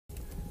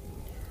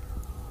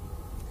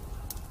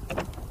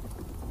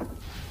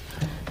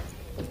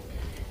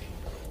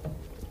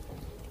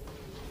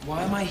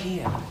Why am I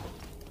here?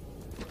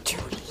 To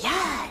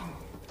learn.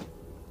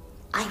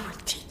 I will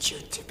teach you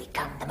to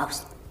become the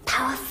most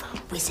powerful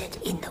wizard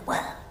in the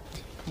world.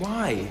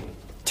 Why?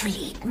 To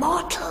lead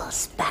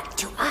mortals back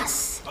to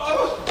us.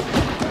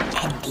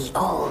 And the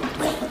old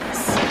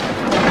ways.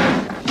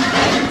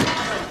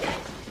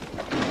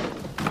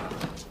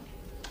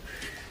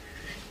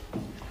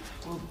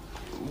 Well,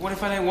 what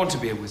if I don't want to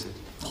be a wizard?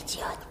 It's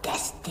your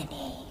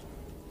destiny.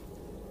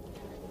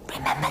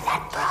 Remember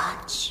that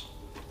branch?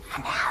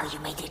 And how you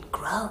made it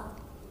grow?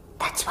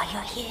 That's why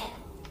you're here.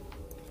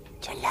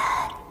 To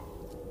learn.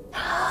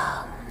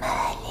 Oh,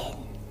 Merlin.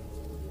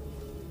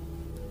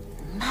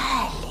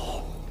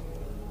 Merlin.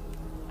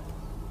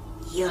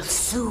 You'll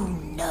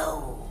soon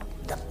know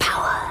the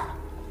power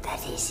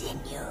that is in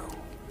you.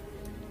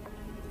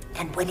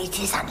 And when it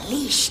is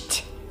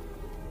unleashed,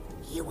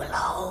 you will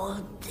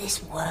hold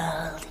this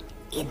world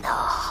in the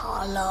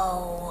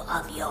hollow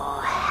of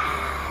your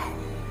hand.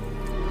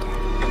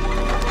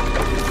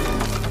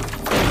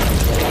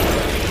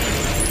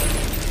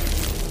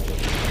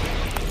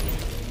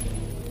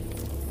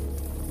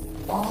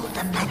 All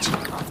the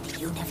magic of the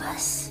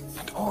universe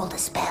and all the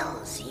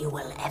spells you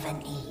will ever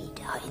need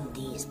are in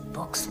these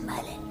books,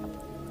 Merlin.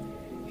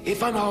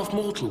 If I'm half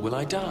mortal, will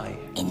I die?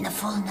 In the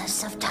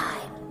fullness of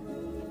time.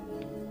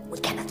 We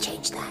cannot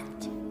change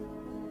that.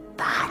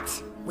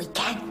 But we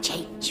can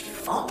change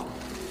form.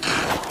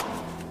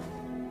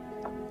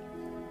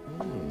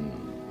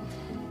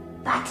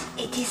 But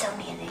it is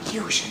only an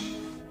illusion,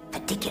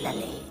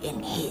 particularly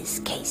in his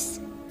case.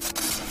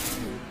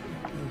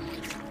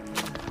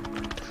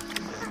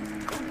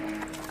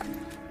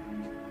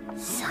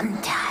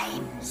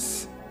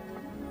 Sometimes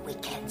we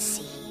can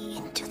see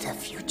into the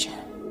future.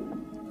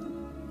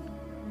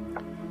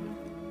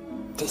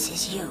 This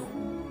is you,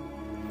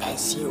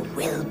 as you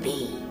will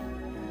be.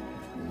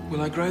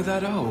 Will I grow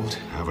that old?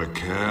 Have a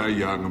care,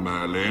 young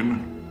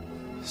Merlin.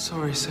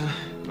 Sorry, sir.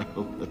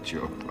 No, but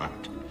you're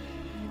right.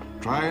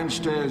 Try and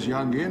stay as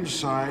young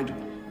inside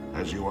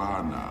as you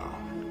are now.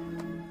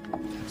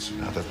 That's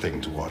another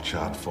thing to watch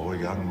out for,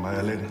 young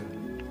Merlin.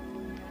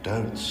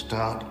 Don't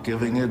start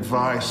giving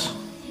advice.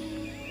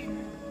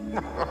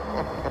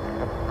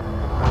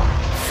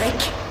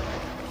 Frick,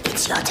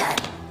 it's your turn.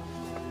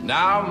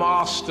 Now,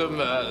 Master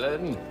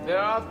Merlin, there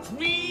are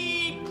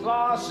 3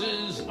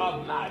 classes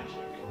of magic.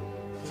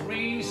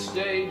 3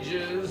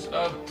 stages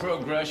of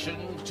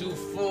progression to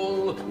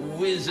full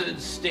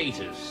wizard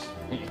status.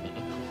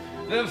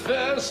 The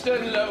first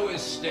and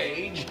lowest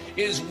stage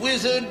is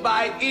wizard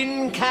by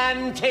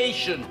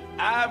incantation.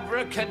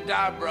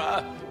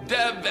 Abracadabra,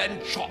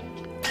 devenchot.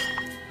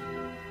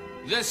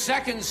 The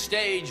second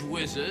stage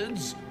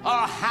wizards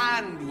are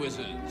hand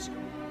wizards,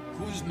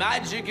 whose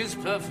magic is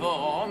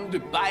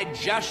performed by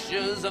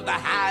gestures of the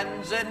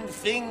hands and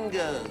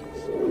fingers.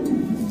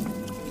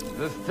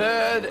 The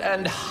third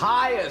and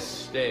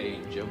highest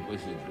stage of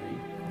wizardry,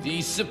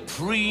 the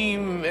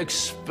supreme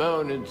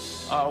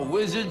exponents, are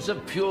wizards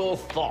of pure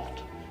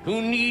thought,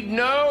 who need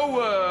no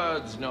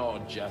words nor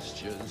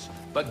gestures,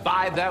 but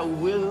by their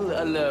will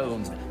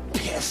alone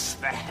pierce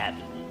the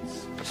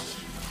heavens.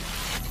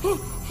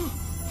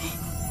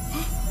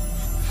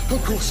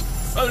 Of course,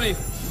 only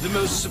the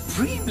most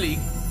supremely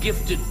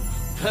gifted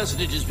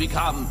personages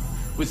become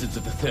wizards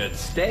of the third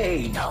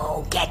stage.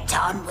 Oh, get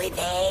on with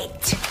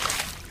it.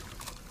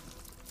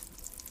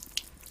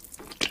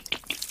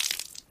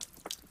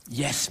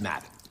 Yes,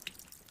 madam.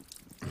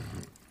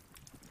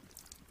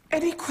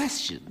 Any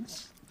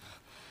questions?